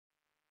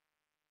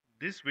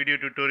This video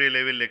tutorial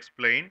I will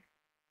explain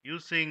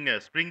using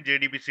Spring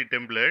JDBC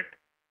template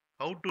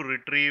how to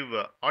retrieve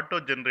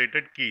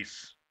auto-generated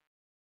keys.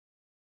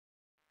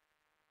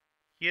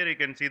 Here you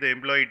can see the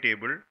employee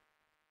table.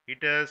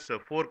 It has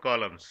 4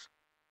 columns: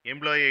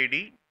 employee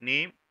ID,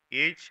 name,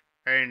 age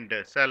and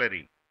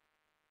salary.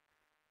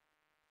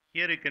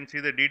 Here you can see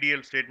the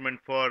DDL statement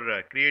for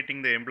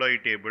creating the employee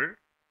table.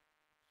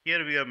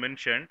 Here we have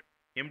mentioned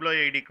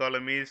employee ID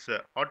column is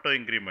auto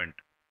increment.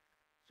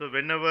 So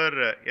whenever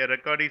a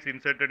record is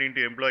inserted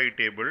into employee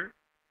table,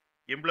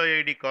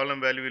 employee ID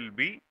column value will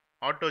be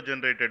auto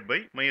generated by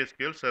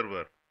MySQL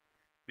server.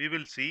 We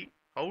will see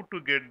how to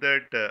get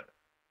that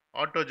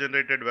auto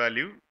generated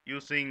value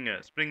using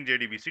Spring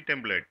JDBC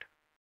template.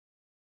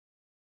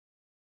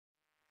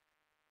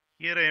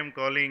 Here I am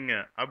calling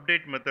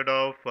update method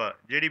of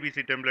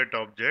JDBC template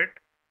object,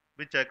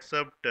 which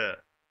accept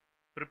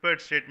prepared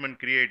statement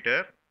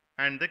creator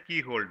and the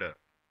key holder.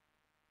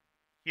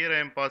 Here I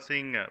am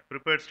passing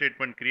prepared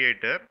statement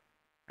creator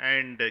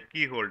and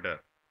key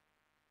holder.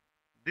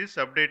 This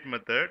update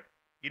method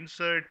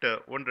insert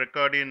one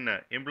record in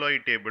employee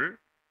table,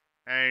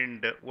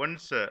 and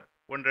once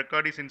one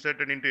record is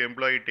inserted into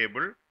employee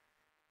table,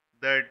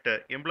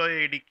 that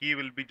employee ID key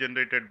will be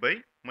generated by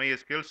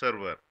MySQL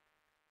server.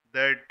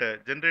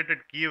 That generated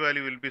key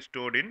value will be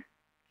stored in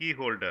key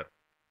holder.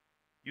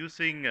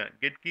 Using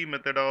get key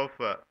method of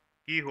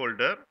key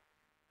holder,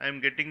 I am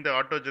getting the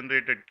auto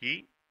generated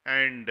key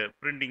and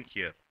printing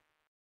here.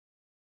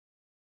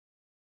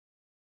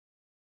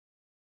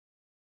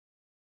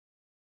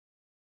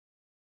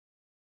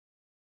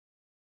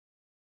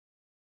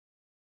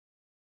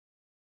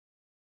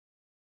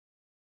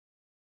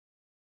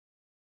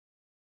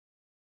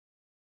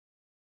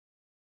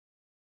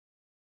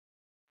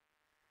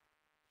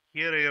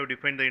 Here I have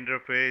defined the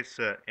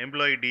interface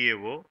employee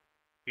DAO.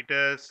 It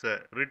has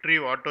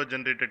retrieve auto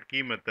generated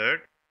key method.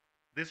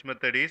 This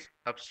method is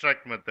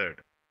abstract method.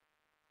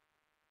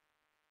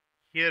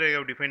 Here I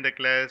have defined the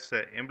class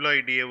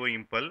employee DAO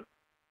impl,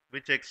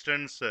 which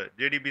extends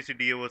JDBC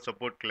DAO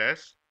support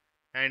class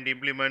and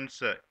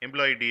implements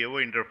employee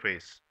DAO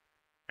interface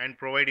and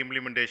provide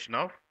implementation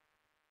of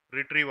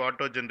retrieve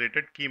auto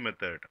generated key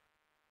method.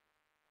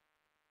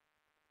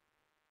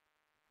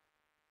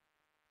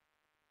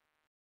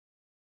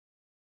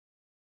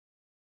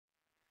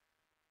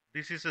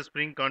 This is a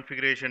Spring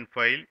configuration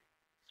file.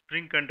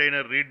 Spring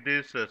container read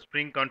this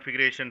Spring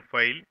configuration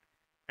file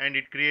and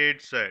it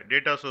creates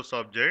data source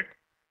object.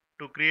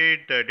 To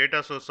create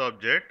data source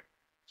object,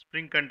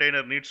 Spring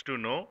container needs to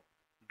know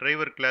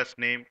driver class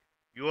name,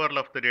 URL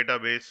of the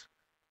database,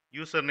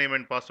 username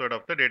and password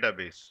of the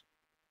database.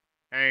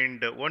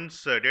 And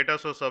once data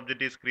source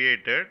object is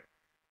created,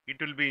 it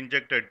will be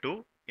injected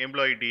to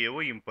employee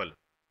DAO impl.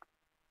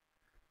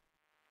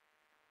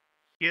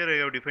 Here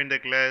I have defined the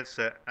class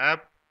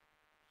app.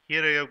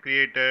 Here I have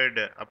created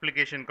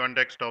application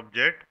context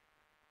object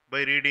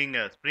by reading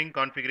a Spring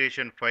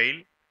configuration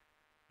file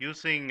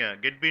using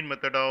getBean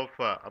method of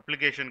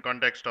application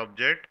context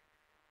object,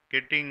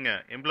 getting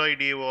employee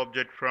DAO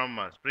object from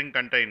Spring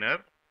container.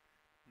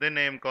 Then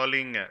I am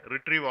calling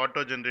retrieve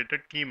auto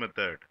generated key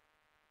method.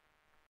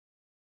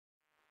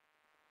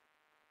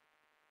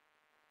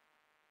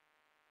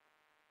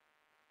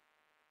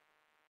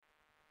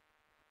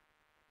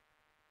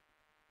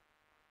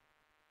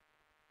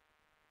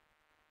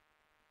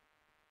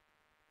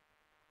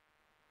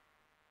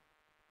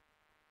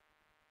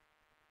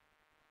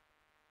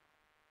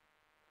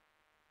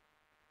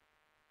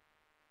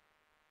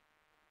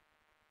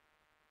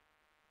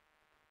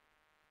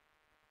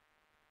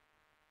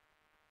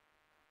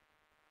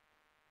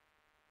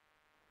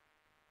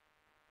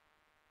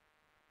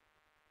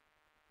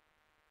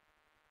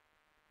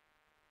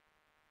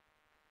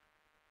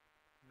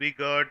 We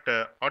got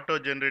auto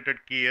generated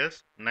key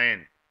as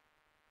 9,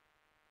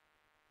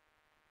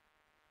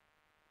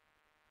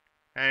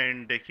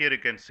 and here you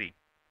can see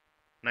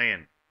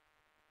 9.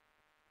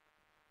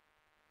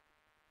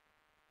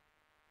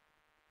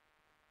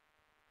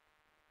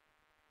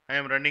 I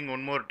am running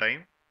one more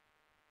time.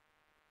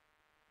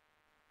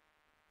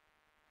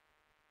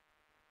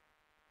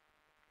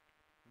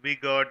 We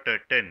got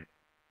 10.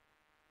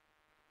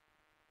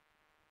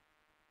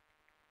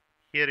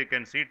 Here you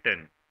can see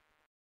 10.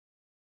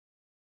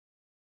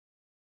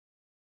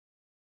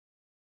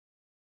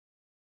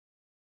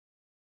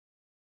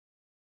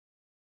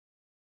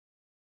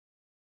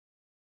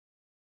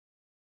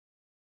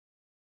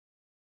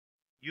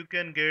 You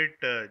can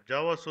get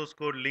Java source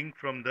code link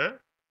from the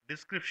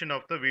description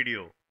of the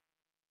video.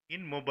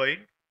 In mobile,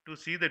 to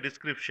see the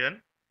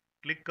description,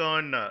 click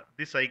on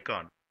this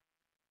icon.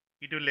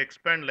 It will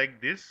expand like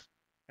this,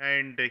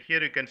 and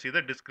here you can see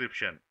the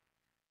description.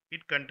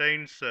 It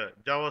contains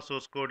Java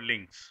source code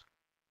links.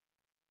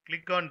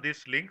 Click on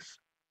these links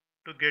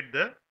to get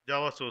the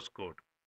Java source code.